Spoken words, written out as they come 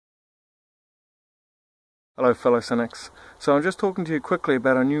Hello fellow cynics. So I'm just talking to you quickly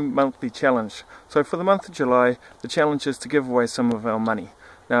about our new monthly challenge. So for the month of July, the challenge is to give away some of our money.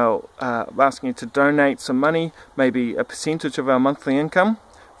 Now, I'm asking you to donate some money, maybe a percentage of our monthly income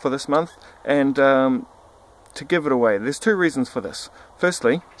for this month, and to give it away. There's two reasons for this.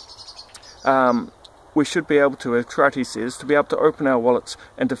 Firstly, we should be able to, as Karate says, to be able to open our wallets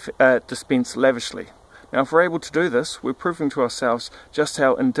and dispense lavishly. Now, if we're able to do this, we're proving to ourselves just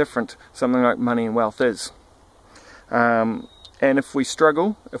how indifferent something like money and wealth is. And if we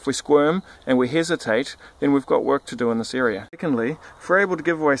struggle, if we squirm and we hesitate, then we've got work to do in this area. Secondly, if we're able to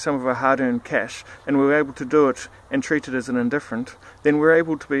give away some of our hard-earned cash and we're able to do it and treat it as an indifferent, then we're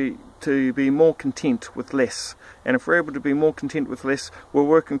able to be more content with less. And if we're able to be more content with less, we're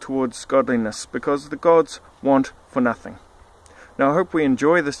working towards godliness, because the gods want for nothing. Now I hope we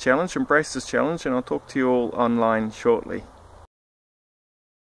enjoy this challenge, embrace this challenge, and I'll talk to you all online shortly.